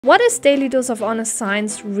What is Daily Dose of Honest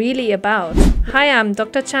Science really about? Hi, I'm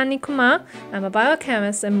Dr. Chandni Kumar. I'm a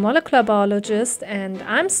biochemist and molecular biologist, and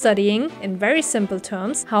I'm studying, in very simple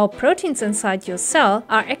terms, how proteins inside your cell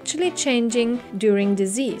are actually changing during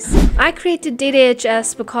disease. I created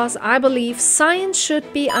DDHS because I believe science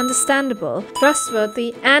should be understandable,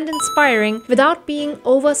 trustworthy, and inspiring without being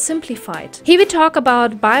oversimplified. Here we talk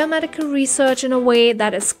about biomedical research in a way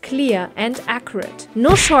that is clear and accurate.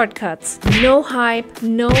 No shortcuts, no hype,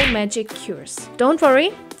 no magic cures. Don't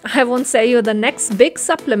worry, I won't sell you the next big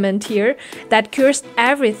supplement here that cures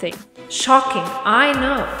everything. Shocking, I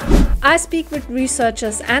know. I speak with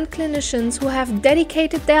researchers and clinicians who have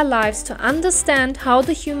dedicated their lives to understand how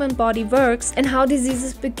the human body works and how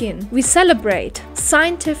diseases begin. We celebrate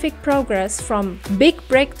scientific progress from big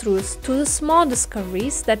breakthroughs to the small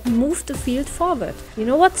discoveries that move the field forward. You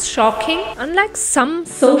know what's shocking? Unlike some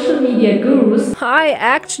social media gurus, I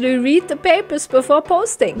actually read the papers before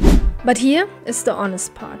posting. But here is the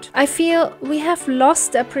honest part. I feel we have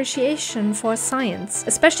lost appreciation for science,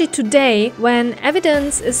 especially today when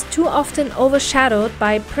evidence is too often overshadowed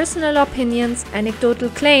by personal opinions, anecdotal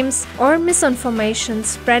claims, or misinformation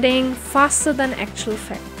spreading faster than actual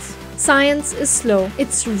facts. Science is slow,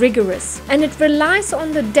 it's rigorous, and it relies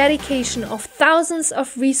on the dedication of thousands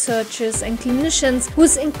of researchers and clinicians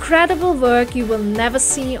whose incredible work you will never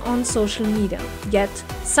see on social media. Yet,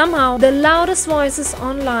 somehow, the loudest voices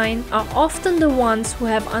online are often the ones who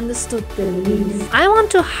have understood the least. I want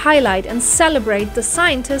to highlight and celebrate the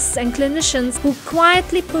scientists and clinicians who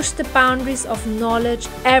quietly push the boundaries of knowledge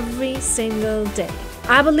every single day.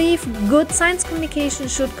 I believe good science communication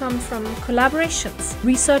should come from collaborations.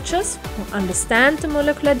 Researchers who understand the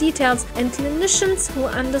molecular details and clinicians who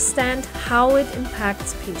understand how it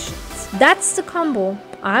impacts patients. That's the combo,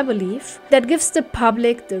 I believe, that gives the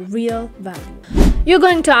public the real value. You're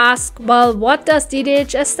going to ask, well, what does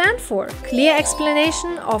DDHS stand for? Clear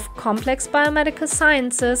explanation of complex biomedical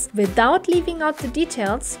sciences without leaving out the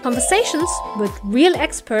details, conversations with real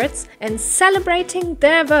experts, and celebrating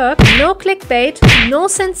their work. No clickbait, no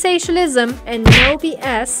sensationalism, and no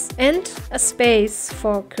BS, and a space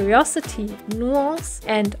for curiosity, nuance,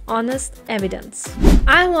 and honest evidence.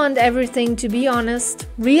 I want everything to be honest,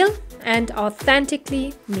 real, and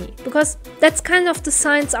authentically me, because that's kind of the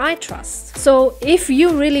science I trust. So if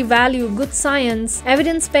you really value good science,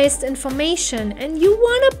 evidence-based information, and you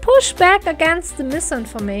want to push back against the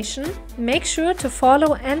misinformation, make sure to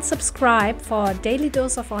follow and subscribe for a daily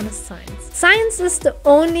dose of honest science. Science is the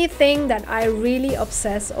only thing that I really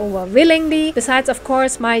obsess over willingly, besides of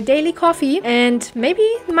course my daily coffee, and maybe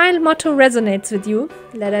my motto resonates with you.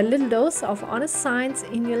 Let a little dose of honest science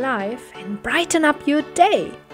in your life and brighten up your day.